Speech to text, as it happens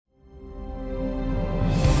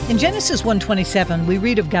In Genesis 1:27, we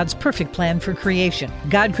read of God's perfect plan for creation.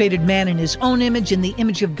 God created man in his own image. In the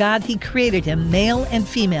image of God, he created him, male and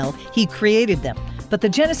female. He created them. But the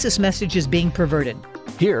Genesis message is being perverted.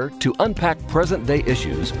 Here to unpack present-day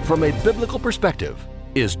issues from a biblical perspective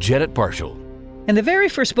is Janet Parshall. In the very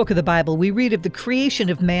first book of the Bible, we read of the creation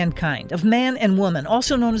of mankind, of man and woman,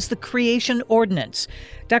 also known as the creation ordinance.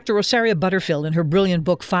 Dr. Rosaria Butterfield, in her brilliant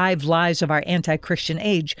book, 5 Lies of Our Anti-Christian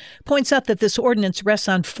Age, points out that this ordinance rests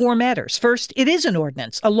on 4 matters. First, it is an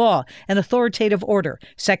ordinance, a law, an authoritative order.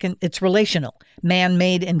 Second, it's relational. Man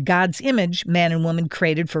made in God's image, man and woman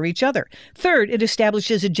created for each other. Third, it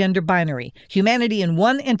establishes a gender binary, humanity in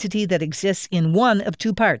one entity that exists in one of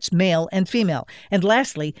 2 parts, male and female. And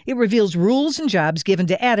lastly, it reveals rules and jobs given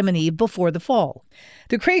to Adam and Eve before the fall.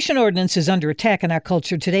 The creation ordinance is under attack in our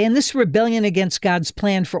culture today, and this rebellion against God's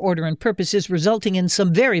plan for order and purpose is resulting in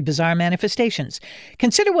some very bizarre manifestations.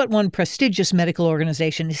 Consider what one prestigious medical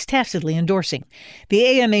organization is tacitly endorsing. The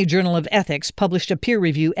AMA Journal of Ethics published a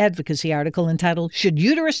peer-review advocacy article entitled, "Should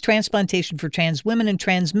Uterus Transplantation for Trans Women and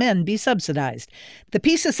Trans Men Be Subsidized?" The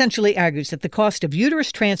piece essentially argues that the cost of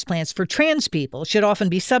uterus transplants for trans people should often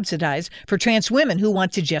be subsidized for trans women who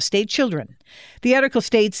want to gestate children. The article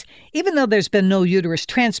states, even though there's been no uterus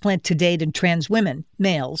transplant to date in trans women,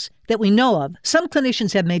 males, that we know of, some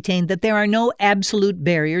clinicians have maintained that there are no absolute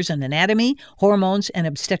barriers in anatomy, hormones, and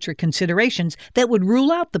obstetric considerations that would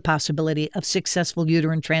rule out the possibility of successful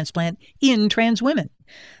uterine transplant in trans women.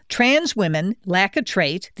 Trans women lack a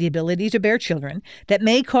trait, the ability to bear children, that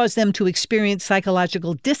may cause them to experience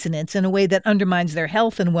psychological dissonance in a way that undermines their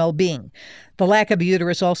health and well-being. The lack of a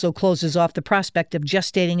uterus also closes off the prospect of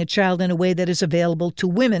gestating a child in a way that is available to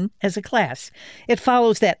women as a class. It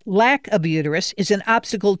follows that lack of a uterus is an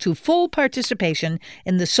obstacle to full participation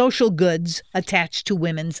in the social goods attached to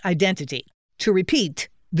women's identity. To repeat,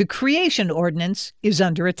 the creation ordinance is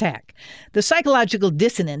under attack. The psychological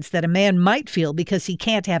dissonance that a man might feel because he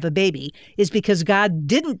can't have a baby is because God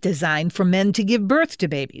didn't design for men to give birth to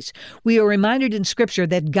babies. We are reminded in Scripture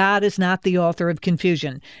that God is not the author of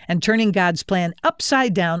confusion, and turning God's plan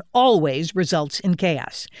upside down always results in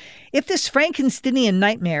chaos. If this Frankensteinian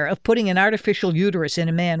nightmare of putting an artificial uterus in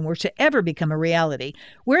a man were to ever become a reality,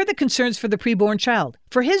 where are the concerns for the preborn child,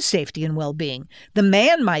 for his safety and well-being? The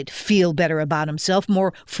man might feel better about himself,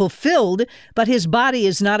 more fulfilled, but his body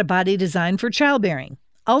is not a body designed for childbearing.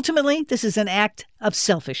 Ultimately, this is an act of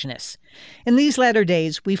selfishness. In these latter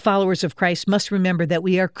days, we followers of Christ must remember that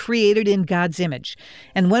we are created in God's image.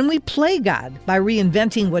 And when we play God by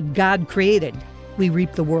reinventing what God created, we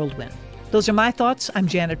reap the whirlwind. Those are my thoughts. I'm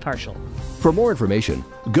Janet Parshall. For more information,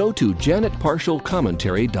 go to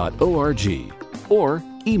janetparshallcommentary.org or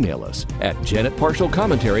email us at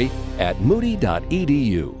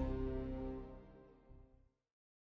janetparshallcommentary@moody.edu.